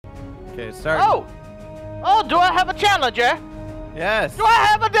Okay, start. Oh! Oh, do I have a challenger? Yes. Do I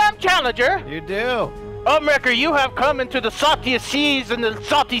have a damn challenger? You do. Wrecker, you have come into the saltiest seas in the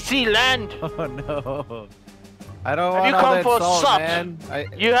salty sea land. Oh no. I don't Have want you all come that for salt, salt? man.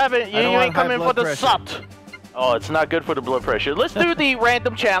 You haven't. You ain't coming for the pressure. salt. Oh, it's not good for the blood pressure. Let's do the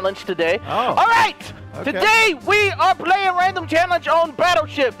random challenge today. Oh. All right. Okay. Today we are playing random challenge on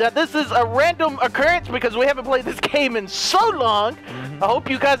Battleship. Now this is a random occurrence because we haven't played this game in so long. I hope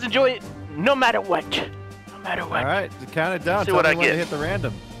you guys enjoy it, no matter what. No matter what. All right, count it down. See what I when get. to hit the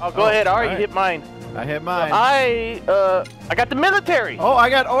random. Oh, go ahead. I already right. hit mine. I hit mine. I got the military. Oh, I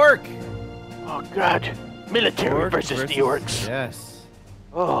got orc. Oh God. Military Orc versus the orcs. Yes.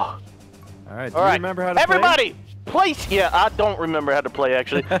 Oh. All right. Do All you right. remember how to Everybody, place. Yeah, I don't remember how to play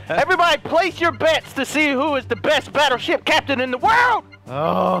actually. Everybody, place your bets to see who is the best battleship captain in the world. play?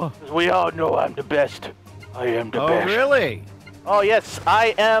 Oh. We all know I'm the best. I am the best. Oh, really? Oh yes,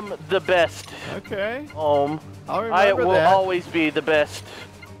 I am the best. Okay. I'll remember I will that. always be the best.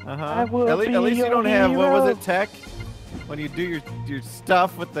 I will At be least you your don't have what was hero. it, tech? When you do your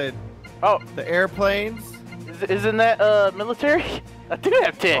stuff with the airplanes. Isn't that military? I do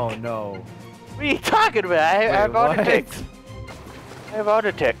have tech. Oh no. What are you talking about? I have all the what? techs. I have all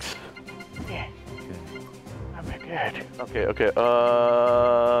the techs. Yeah. Oh my God. Okay.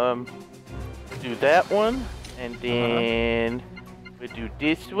 Do that one, and then we do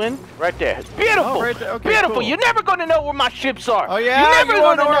this one right there. Beautiful. Oh, right there. Okay, beautiful. cool. You're never gonna know where my ships are. Oh yeah. You're never you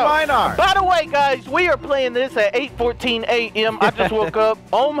won't gonna know where mine are. By the way, guys, we are playing this at 8:14 a.m. I just woke up.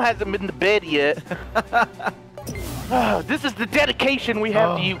 Ohm hasn't been to bed yet. This is the dedication we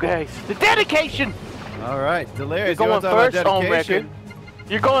have to you guys. The dedication. All right, Delirious. You're going first, on Ohm record.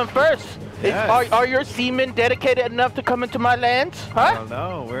 You're going first. Yes. Are your seamen dedicated enough to come into my lands? I Huh? don't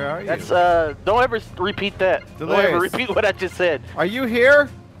know. Where are you? That's don't ever repeat that. Delirious. Don't ever repeat what I just said. Are you here?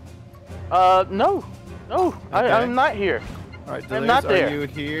 No. Okay. I'm not here. All right, Delirious, I'm not there. Are you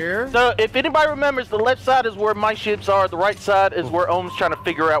here? So if anybody remembers, the left side is where my ships are. The right side is where Ohm's trying to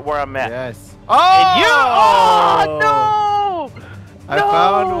figure out where I'm at. Yes. And you? Oh! Oh no! I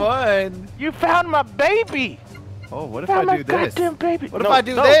found one. You found my baby. Oh, what if Found I my do this? goddamn baby. What no, if I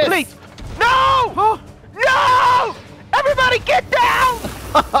do no, this? Please. No! No! Everybody get down!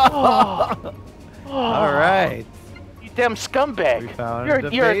 Oh. All right. You damn scumbag. We found You're the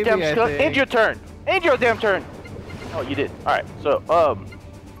a damn baby, I scum. think. End your turn. End your damn turn. Oh, you did. All right. So,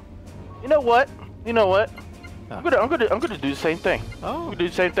 you know what? Huh. I'm gonna do the same thing. Oh. I'm gonna do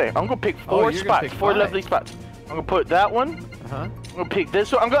the same thing. I'm gonna pick Oh, four you're gonna spots, pick four five. lovely spots. I'm gonna put that one. Uh-huh. I'm gonna pick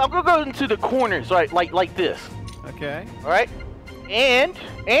this one. I'm gonna go into the corners, right, like this. Okay. All right. And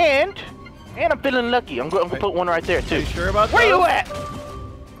I'm feeling lucky. I'm gonna put one right there Are too. you sure about Where those? you at?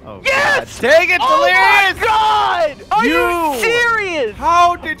 Oh, Yes! God. Dang it, Oh my Delirious! God! Are you You! serious?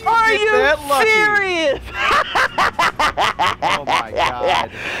 How did you Are get you that lucky? serious? Oh my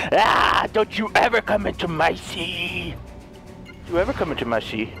God. Ah! Don't you ever come into my sea? Don't you ever come into my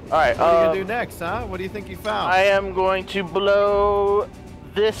sea? All right. What are you gonna do next, huh? What do you think you found? I am going to blow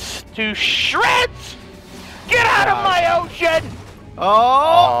this to shreds. Get out of my ocean! Oh!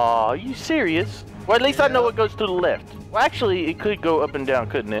 Oh, are you serious? Well, at least I know Yeah. it goes to the left. Well, actually, it could go up and down,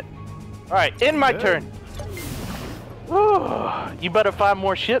 couldn't it? All right, in my Good. turn. Whew. You better find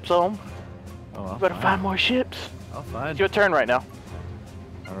more ships, Ohm. Oh, You better find more ships. I'll find. It's your turn right now.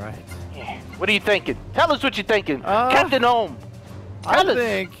 All right. Yeah. What are you thinking? Tell us what you're thinking, Uh, Captain Ohm. I Tell us.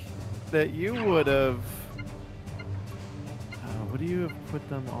 think that you would have. Would you have put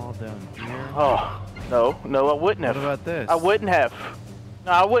them all down here? Oh, no, I wouldn't have. What about this? I wouldn't have.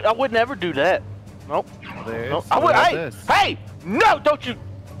 No, I would never do that. Nope. There's. Nope. I What would. about Hey, this? hey, no! Don't you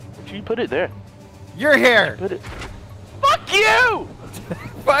put it there? You're here. Put it. Fuck you!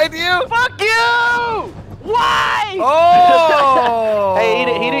 Find you. Fuck you! Why? Oh! Hey,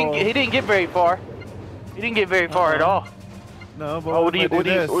 he didn't get very far. He didn't get very far at all. No, but Oh, what if I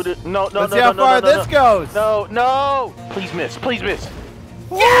do this? no, Let's see how far this goes. No! Please miss! Please miss!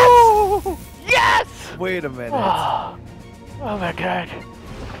 Woo! Yes! Yes! Wait a minute. Oh, oh my God!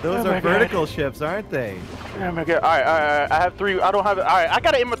 Those oh are my vertical ships, aren't they? Oh my God! All right. I have three. I don't have it. All right, I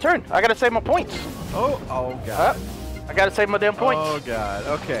gotta end my turn. I gotta save my points. Oh God. I gotta save my damn points. Oh God.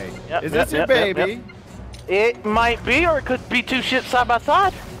 Okay. Yep, Is yep, this your yep, yep, baby? yep. It might be, or it could be two ships side by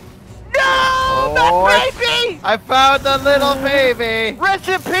side. No, Oh, not baby! I found the little baby. Rest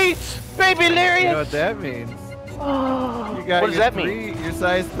in peace, baby Delirious. You know what that means? Oh, You got what does your that mean? Your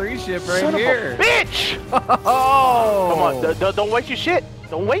size 3 ship right Son here. of a bitch! Oh! Come on, don't waste your shit.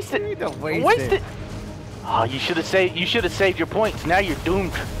 Don't waste it. Don't Don't waste waste it. Oh, you should have saved. You should have saved your points. Now you're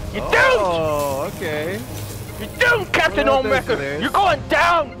doomed. You're doomed. Oh, okay. You're doomed, Captain Omega. You're going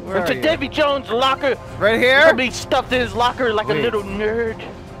down into Davy Jones' locker. Right here? You're gonna be stuffed in his locker like a little nerd.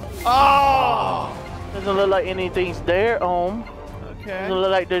 Oh! Doesn't look like anything's there, Ohm. Okay. Doesn't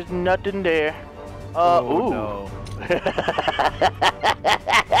look like there's nothing there. Oh, ooh. No.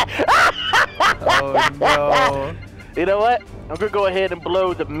 Oh, no. You know what? I'm gonna go ahead and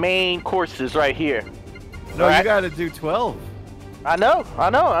blow the main courses right here. No, you gotta do 12. I know.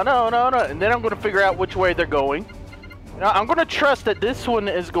 And then I'm gonna figure out which way they're going. Now, I'm gonna trust that this one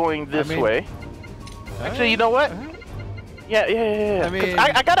is going this way. Actually, you know what? Yeah. I mean,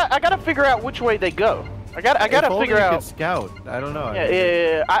 I gotta figure out which way they go. I gotta figure out. Could scout. I don't know.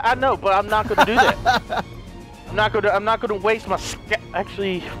 Yeah. I know, but I'm not gonna do that. I'm not gonna waste my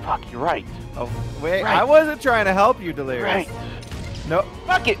Actually, fuck, you're right. Oh wait, right. I wasn't trying to help you, Delirious. Right. No.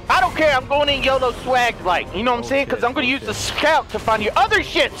 Fuck it. I don't care. I'm going in YOLO swag like. You know what I'm saying? Because I'm gonna use the scout to find your other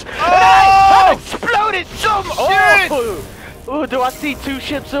shits. Oh! And I exploded some. Shit! Oh, do I see 2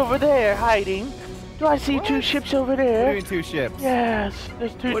 ships over there hiding? Do I see 2 ships over there? What do you mean 2 ships? Yes,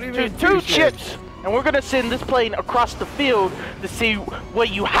 there's two. What do you mean two 2 ships? And we're gonna send this plane across the field to see where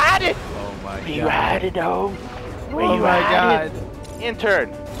you had it. Oh my god. Where you had it, though. Where oh you my had god. it.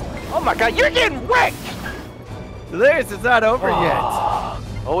 Intern. Oh my god, you're getting wrecked. Delirious, it's not over yet.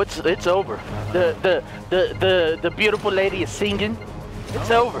 Oh, it's over. The beautiful lady is singing.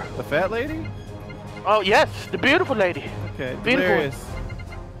 It's over. The fat lady? Oh yes, the beautiful lady. Okay. Beautiful. Delirious.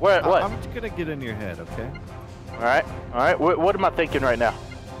 What? I'm just gonna get in your head, okay? All right. What am I thinking right now?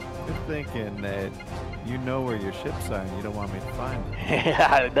 You're thinking that you know where your ships are and you don't want me to find them.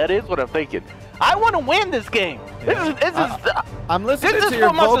 Yeah, that is what I'm thinking. I want to win this game. Yeah. I'm listening this to is your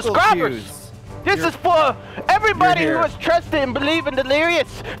for my vocal subscribers. cues. This is for everybody who has trusted and believed in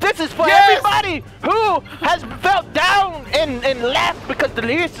Delirious. This is for everybody who has felt down and laughed because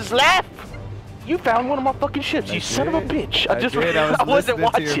Delirious has laughed. You found one of my fucking ships, you son of a bitch. I wasn't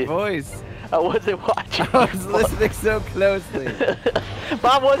watching. To your voice. I wasn't watching. I was listening so closely. But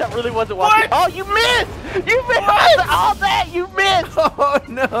I really wasn't watching. Oh, you missed! You missed all that! You missed! Oh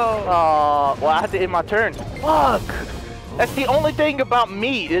no! Oh, well, I had to end my turn. Fuck! That's the only thing about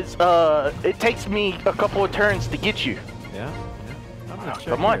me is it takes me a couple of turns to get you. Yeah. I'm gonna check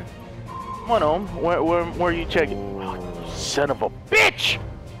Come on. Come on, Ohm. Where are you checking? Oh, you son of a bitch!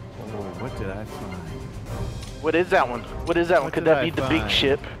 Oh, what did I find? What is that one? What is that one? Could that be the big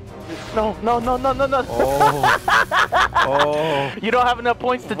ship? No. Oh. Oh. You don't have enough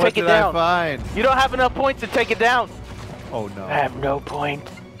points to take it down. What did I find? You don't have enough points to take it down. Oh no. I have no point.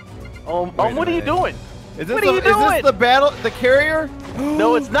 What are you doing? Is this the battle, the carrier?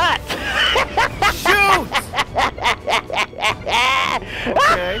 No, it's not. Shoot!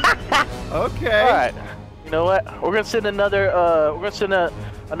 Okay. Okay. All right. You know what? We're gonna send another.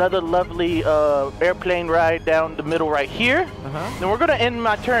 Another lovely airplane ride down the middle right here. Then we're gonna end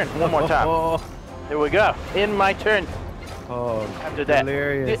my turn one more time. There we go. End my turn. Oh. After that.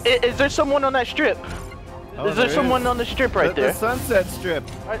 Delirious. Is there someone on that strip? Is there someone on the strip right there? The sunset strip.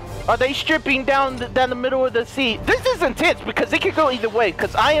 Are they stripping down the middle of the sea? This is intense because it could go either way.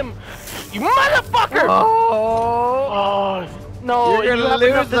 Because I am, you motherfucker! Oh no! You're gonna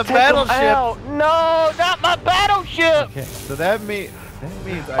lose the battleship. No, not my battleship. Okay, so that means I just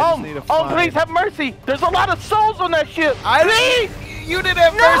need to find. Oh, please have mercy! There's a lot of souls on that ship. You didn't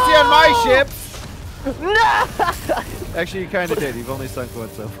have mercy on my ships. No! Actually, you kind of did. You've only sunk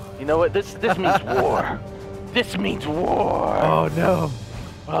one so far. You know what? This means war. This means war. Oh no.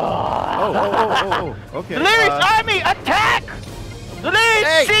 Oh. Okay. Delirious Army, attack!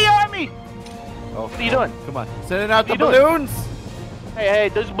 Delirious Sea Army. Oh, what are you doing? Come on, sending out the balloons. Hey,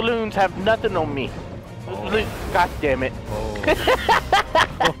 those balloons have nothing on me. God damn it.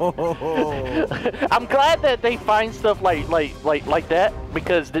 I'm glad that they find stuff like that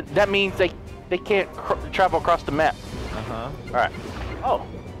because that means they can't travel across the map. All right. Oh.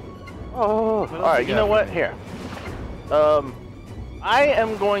 All right. You know what? Here. I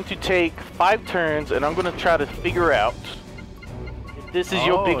am going to take 5 turns and I'm going to try to figure out if this is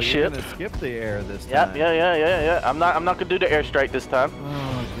your big ship. You're gonna skip the air this time. Yeah. I'm not gonna do the airstrike this time.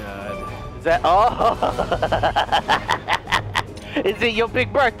 Oh god. Is that Is it your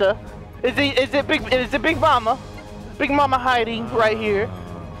Big Bertha? Is it Big Mama? Big Mama hiding right here.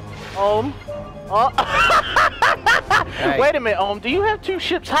 Wait a minute, do you have 2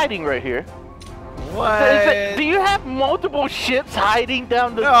 ships hiding right here? What? Do you have multiple ships hiding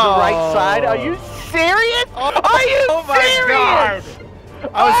down the right side? Are you serious? Are you serious? God.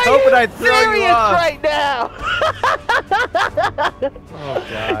 I was hoping I'd throw you off. Right now? Oh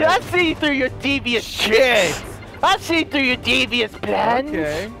god. I see through your devious tricks. I see through your devious plans.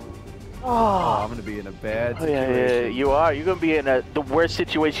 Okay. Oh, I'm gonna be in a bad situation. Yeah, you are. You're gonna be in the worst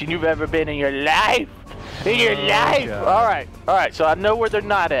situation you've ever been in your life. In your life. God. All right. So I know where they're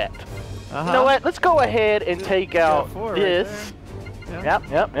not at. You know what? Let's go ahead and take out this. Right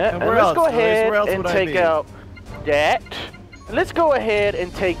Yep. And let's go ahead and take out that. Let's go ahead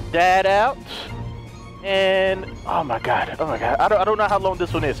and take that out. And oh my god. I don't know how long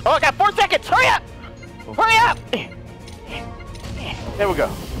this one is. Oh, I got 4 seconds. Hurry up! Hurry up! There we go.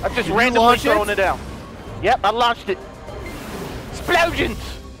 I just randomly throwing it down. Yep, I launched it. Explosions!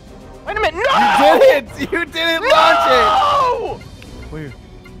 Wait a minute, no! You didn't launch it! Wait.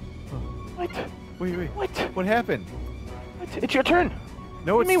 Wait. What happened? What? It's your turn.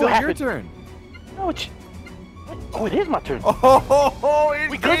 No, it's still your turn. No, it's... Oh, it is my turn.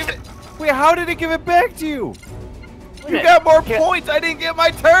 Wait, how did it give it back to you? You got more points. I didn't get my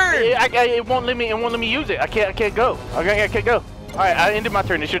turn. It won't let me. It won't let me use it. I can't go. I can't go. All right, I ended my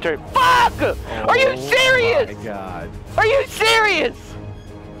turn. It's your turn. Fuck! Are you serious? Oh my god. Are you serious?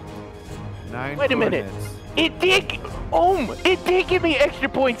 9 Wait a minute. It did give me extra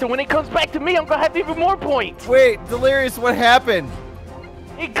points, and when it comes back to me, I'm gonna have even more points. Wait, Delirious, what happened?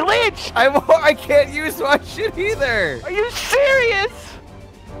 It glitched. I can't use my shit either. Are you serious?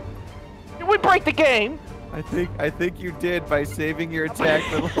 Did we break the game? I think you did by saving your attack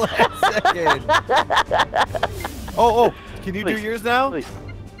for the last second. Oh, can you do yours now? Please.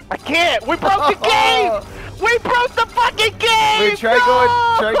 I can't. We broke the game. We broke the fucking game. Wait, try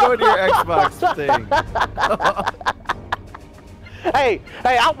going to your Xbox thing. Hey,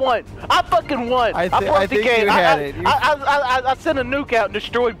 I won. I fucking won. I broke the game. I sent a nuke out and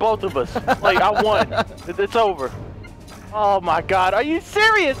destroyed both of us. Like, I won. It's over. Oh my god. Are you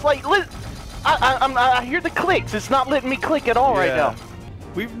serious? Like, I hear the clicks. It's not letting me click at all right now.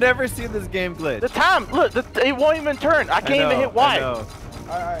 We've never seen this game glitch. The time, look, it won't even turn. I can't even hit Y.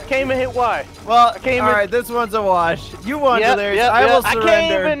 Right. Can't even hit Y. Well, alright, this one's a wash. You won, Delirious. I will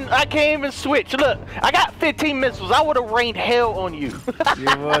surrender. I can't even switch. Look, I got 15 missiles. I would have rained hell on you.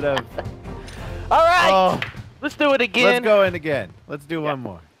 You would have. Alright, let's do it again. Let's go in again. Let's do one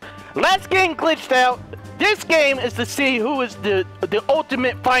more. Last game glitched out. This game is to see who is the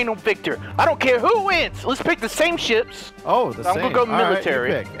ultimate final victor. I don't care who wins. Let's pick the same ships. Oh, the same. I'm gonna go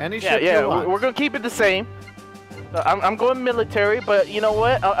military. Right, you pick any ship you want. We're gonna keep it the same. I'm going military, but you know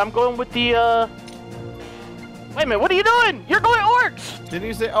what? I'm going with the. Wait a minute. What are you doing? You're going orcs. Didn't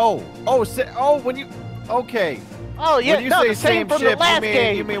you say? When you. Okay. Oh yeah, when you say same from ship, the last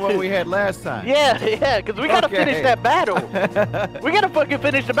game. You mean what we had last time? Yeah, because we gotta finish that battle. We gotta fucking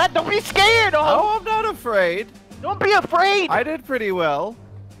finish the battle. Don't be scared, Oh, I'm not afraid. Don't be afraid. I did pretty well.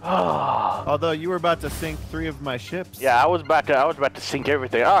 Although you were about to sink 3 of my ships. Yeah, I was about to sink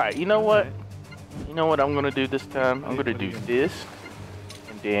everything. All right, you know what? You know what I'm gonna do this time? I'm gonna do this,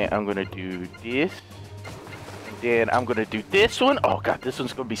 and then I'm gonna do this, and then I'm gonna do this one. Oh god, this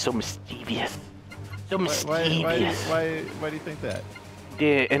one's gonna be so mischievous. So mischievous. Why do you think that?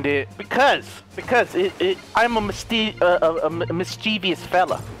 Yeah, and then because I'm a mischievous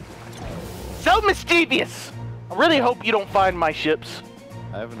fella. So mischievous. I really hope you don't find my ships.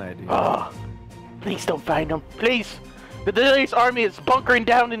 I have an idea. Oh, please don't find them, please. The Delirious army is bunkering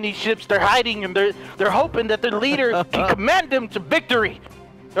down in these ships. They're hiding, and they're hoping that their leader can command them to victory.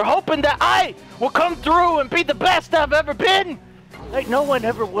 They're hoping that I will come through and be the best I've ever been, like no one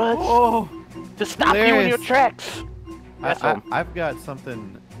ever was. To stop you in your tracks. I've got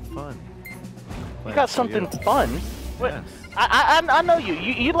something fun. You got something fun? What? Yes. I know you.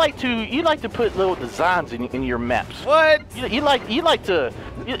 You like to put little designs in your maps. What? You like to.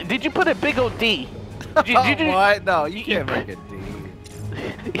 Did you put a big old D? What? No, you can't make a D.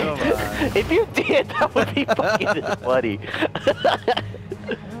 Come on. If you did, that would be fucking funny.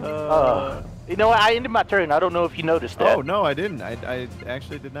 You know what? I ended my turn. I don't know if you noticed that. Oh no, I didn't. I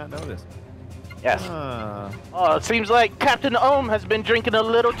actually did not notice. Yes. It seems like Captain Ohm has been drinking a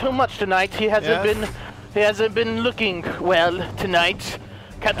little too much tonight. He hasn't been looking well tonight.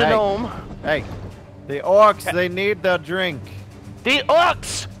 Captain Ohm. Hey, the orcs, they need their drink. The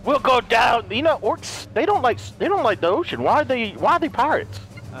orcs will go down. You know, orcs, they don't like the ocean. Why are they pirates?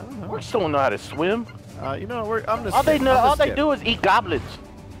 I don't know. Orcs don't know how to swim. You know, I'm just all they do is eat goblins.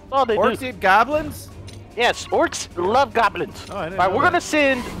 That's all they do. Orcs eat goblins? Yes, orcs love goblins. Oh, I didn't all right, know we're that. gonna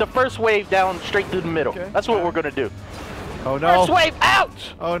send the first wave down straight through the middle. Okay. That's what we're gonna do. Oh no. First wave out!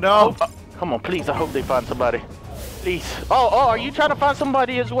 Oh no. Come on, please. I hope they find somebody. Please. Oh, are you trying to find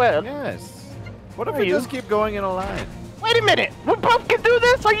somebody as well? Yes. What if we just keep going in a line? Wait a minute. We both can do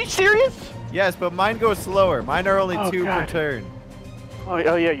this? Are you serious? Yes, but mine goes slower. Mine are only 2 per turn. Oh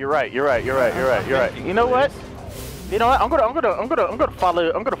yeah, you're right. You know what? You know what? I'm gonna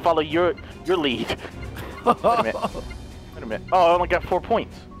follow your lead. Wait a minute. Wait a minute. Oh, I only got 4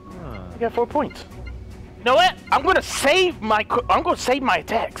 points. I got 4 points. You know what? I'm gonna save my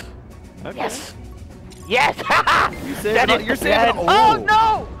attacks. Okay. Yes. Yes. You're saving. Oh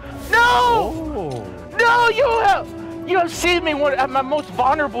no! No! Oh. No! You have saved me at my most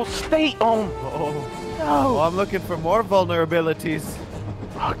vulnerable state. Oh. No. Oh, I'm looking for more vulnerabilities.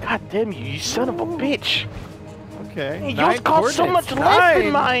 Oh, god damn you son of a bitch. Okay. Hey, yours costs so much less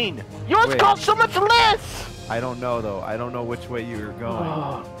than mine. Yours costs so much less. I don't know though. I don't know which way you're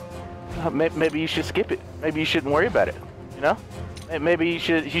going. Maybe you should skip it. Maybe you shouldn't worry about it. You know? Maybe you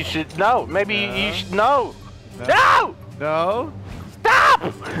should no. Maybe you should no. No! No? Stop!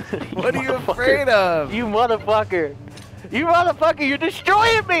 What are you afraid of? You motherfucker. You motherfucker, you're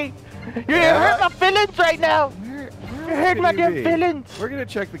destroying me. You're hurting my feelings right now. You're hurting my damn feelings. We're gonna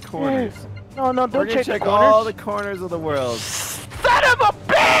check the corners. No, don't check the corners. All the corners of the world. Son of a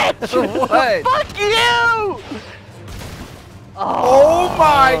bitch! What? Fuck you! Oh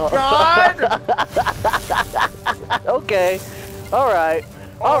my god! Okay. Alright.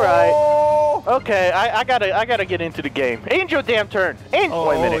 Alright. Okay, I gotta get into the game. Ain't your damn turn. Wait a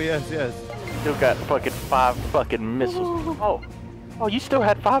minute. Oh yes. Still got fucking 5 fucking missiles. Oh, you still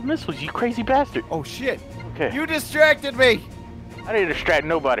had 5 missiles, you crazy bastard. Oh shit. Okay. You distracted me. I didn't distract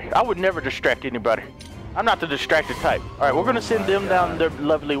nobody. I would never distract anybody. I'm not the distracted type. Alright, we're gonna send them down their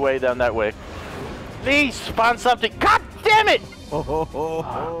lovely way down that way. Please find something. God damn it!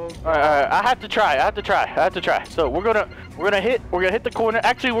 Alright, I have to try. So we're gonna hit the corner.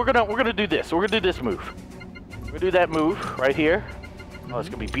 Actually, we're gonna do this. We're gonna do this move. We're gonna do that move right here. Oh, it's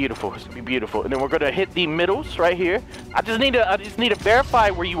gonna be beautiful. It's gonna be beautiful. And then we're gonna hit the middles right here. I just need to verify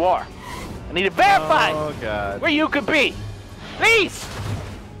where you are. I need to verify where you could be. Please.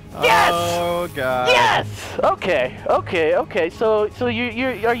 Yes. Oh god. Yes. Okay. So are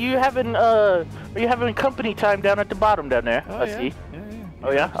you having company time down at the bottom down there? Oh, I yeah. see. Yeah.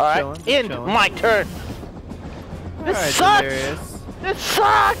 Oh yeah. All right. End my turn. This sucks. Delirious. This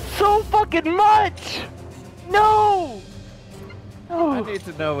sucks so fucking much. No. I need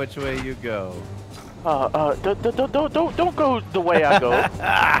to know which way you go. Don't go the way I go.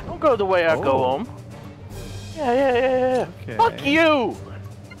 Don't go the way I go home. Yeah. Okay. Fuck you.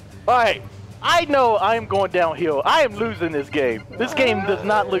 Alright, I know I am going downhill. I am losing this game. This game does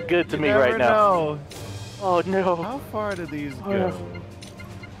not look good to me right now. Know. Oh no. How far do these go?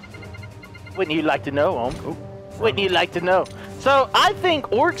 Wouldn't you like to know, Wouldn't you like to know? So I think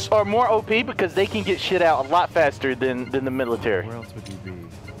orcs are more OP because they can get shit out a lot faster than the military. Where else would you be?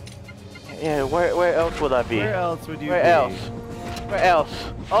 Yeah, where else would I be? Where else would you be? Where else?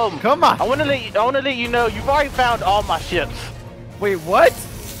 Oh, come on! I wanna let you know you've already found all my ships. Wait, what?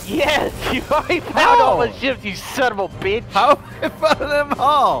 Yes, you've already found all my ships, you son of a bitch. How have I found them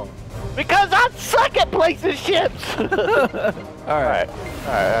all? Because I suck at placing ships. Alright.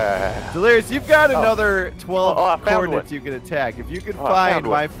 Delirious, you've got another 12 coordinates you can attack. If you can find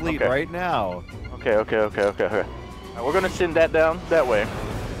my fleet right now. Okay. Right, we're gonna send that down that way.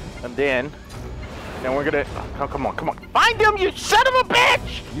 And then we're gonna come on. Find them, you son of a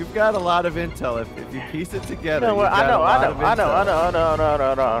bitch! You've got a lot of intel. If you piece it together, I know.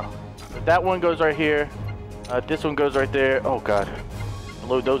 That one goes right here. This one goes right there. Oh god.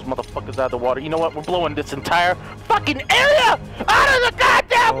 Blow those motherfuckers out of the water. You know what? We're blowing this entire fucking area out of the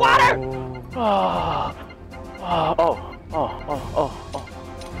goddamn water!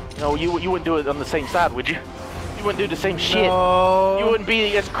 No, you wouldn't do it on the same side, would you? You wouldn't do the same shit. No. You wouldn't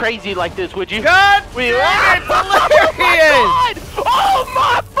be as crazy like this, would you? God damn it, Delirious! Oh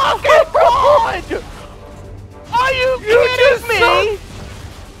my fucking god! Are you kidding me?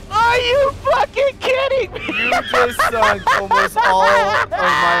 Are you fucking kidding me? You just sunk almost all of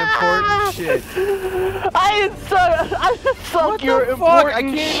my important shit. I just sunk your important shit. I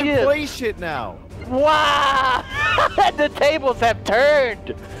can't even play shit now. Wow! The tables have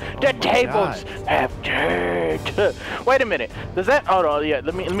turned. The tables have turned. Wait a minute. Does that? Oh no, yeah.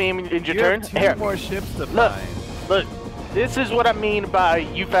 Let me end your turn. Have two more ships to find. Look. This is what I mean by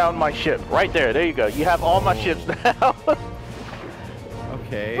you found my ship. Right there. There you go. You have all my ships now.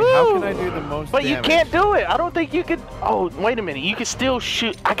 Okay. How can I do the most But damage? you can't do it. I don't think you could. Oh, wait a minute. You can still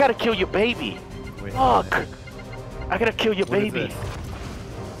shoot. I gotta kill your baby. Wait, fuck. I gotta kill your baby.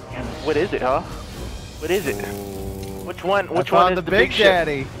 What is it, huh? What is it? Which one? Which one is the big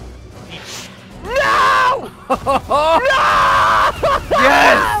daddy? No! No!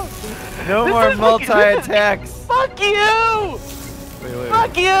 Yes! No more multi-attacks. Fuck you! Wait.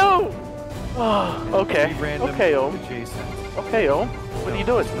 Fuck you! Okay. Okay, Om. Adjacent. Okay, Om. What are you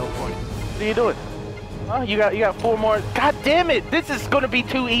doing? No point. What are you doing? Oh, you got 4 more. God damn it! This is gonna be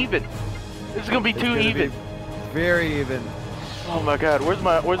too even. This is gonna be too even. Very even. Oh my God! Where's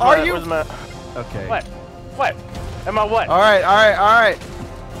my? Okay. What? Am I what? All right.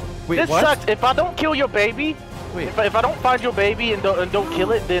 Wait, this sucks. If I don't kill your baby, if I don't find your baby and don't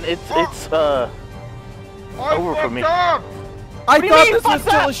kill it, then it's over for me. I thought this was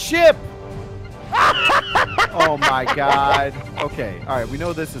still a ship. Oh my God. Okay. All right. We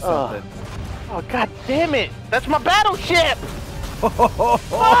know this is something. Oh God damn it! That's my battleship.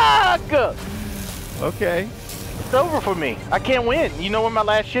 Fuck. Okay. It's over for me. I can't win. You know where my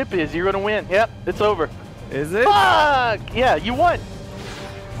last ship is. You're gonna win. Yep. It's over. Is it? Fuck. Yeah. You won.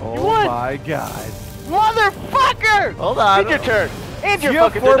 Oh you won. My God. Motherfucker! Hold on. It's your turn. It's your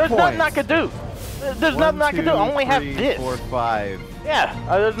fucking turn. There's nothing I can do. There's nothing I can do. I only have this. 4, 5. Yeah,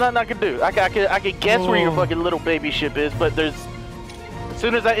 there's nothing I can do. I can guess where your fucking little baby ship is, but there's. As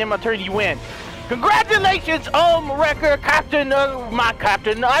soon as I end my turn, you win. Congratulations, Wrecker, Captain, my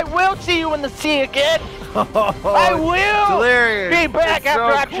Captain. I will see you in the sea again. I will Delirious. be back after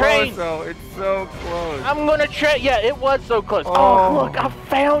I train. It's so close. I'm gonna train. Yeah, it was so close. Oh, look, I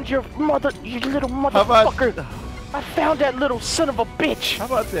found your you little motherfucker. I found that little son of a bitch. How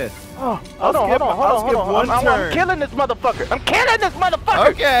about this? Oh, hold on. I'm killing this motherfucker. I'm killing this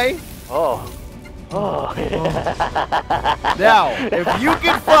motherfucker. Okay. Oh. Now, if you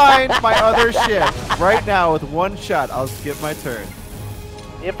can find my other ship right now with 1 shot, I'll skip my turn.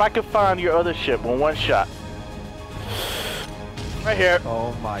 If I can find your other ship with 1 shot. Right here.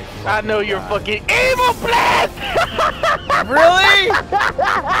 Oh my God. I know you're fucking evil, Blast! Really?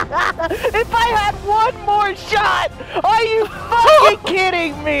 If I had 1 more shot! Are you fucking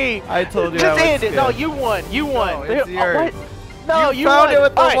kidding me? I told you just I end it. No, you won. You won. No, it's yours. No, you found won. it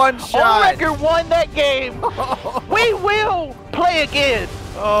with the 1 shot. Wrecker won that game. We will play again.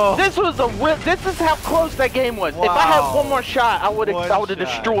 Oh. This is how close that game was. Wow. If I had 1 more shot, I would have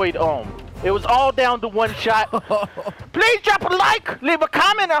destroyed It was all down to 1 shot. Please drop a like, leave a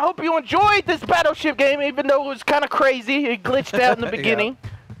comment. I hope you enjoyed this Battleship game, even though it was kind of crazy. It glitched out in the beginning.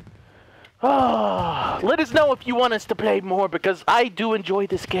 Oh, let us know if you want us to play more, because I do enjoy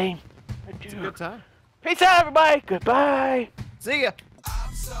this game. I do. It's a good time. Peace out, everybody. Goodbye. See ya.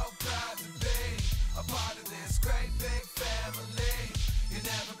 I'm so proud to be a part of this great big family. You're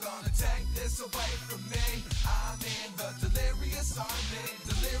never gonna take this away from me. I'm in the Delirious Army,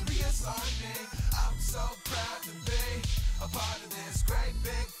 Delirious Army. I'm so proud to be a part of this great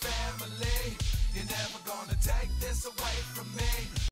big